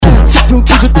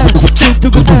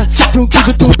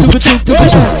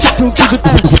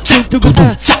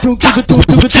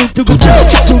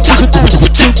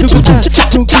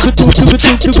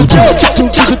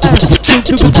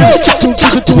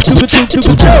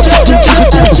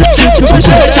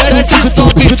Desce,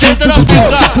 sobe, senta na pica,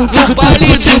 no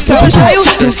baile do Sampaio.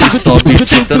 Desce, sobe,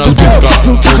 senta na pica,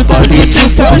 no baile do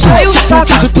Sampaio.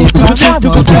 Taca a pica na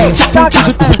mão, taca a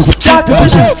pica na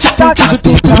mão, taca a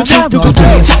pica na mão, taca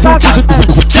a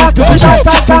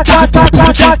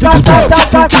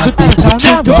pica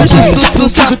do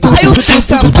Sampaio, do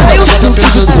Sampaio. Tá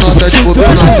pensando nota de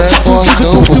bobeira, até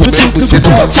fortão, vou comer buceta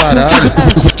pra caralho.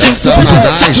 É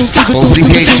sacanagem, pãozinho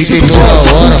quentinho toda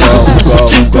hora.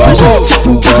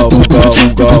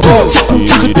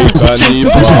 Vire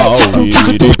canibal,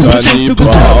 vire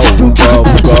canibal. Vire canibal.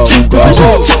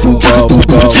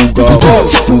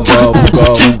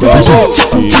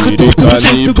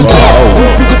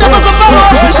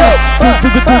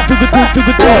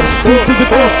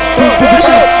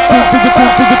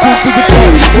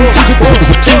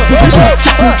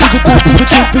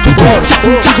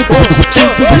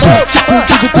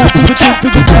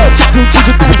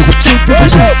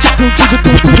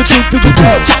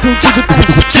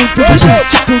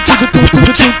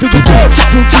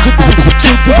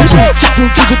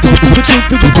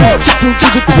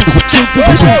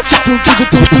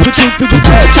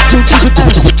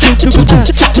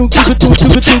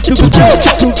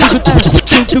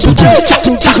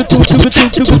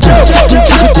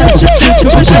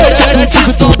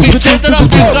 Desce, sobe, senta na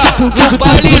pica, no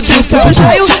baile do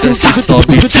Sampaio. Desce,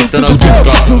 sobe, senta na pica,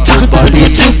 no baile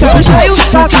do Sampaio.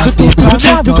 taca a pica na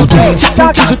mão,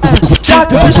 taca a pica na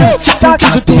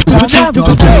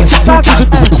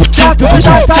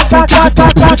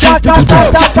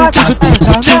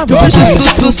mão,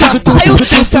 Do Sampaio, do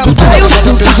Sampaio.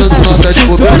 Tá pensando nota de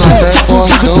bobeira, até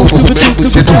fortão, vou comer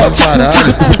buceta pra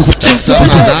caralho. É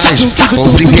sacanagem,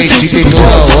 pãozinho quentinho toda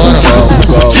hora.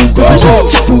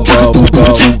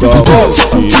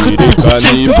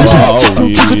 Vire canibal,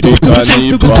 vire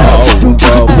canibal. Vire canibal.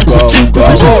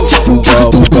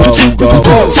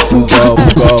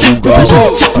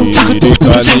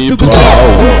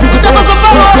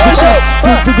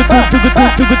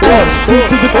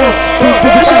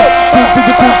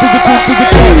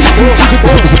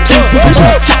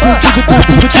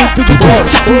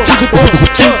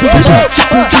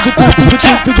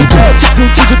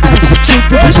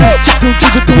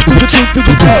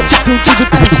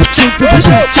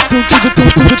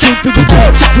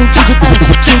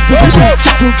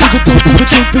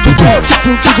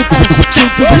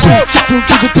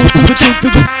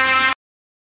 Thank you.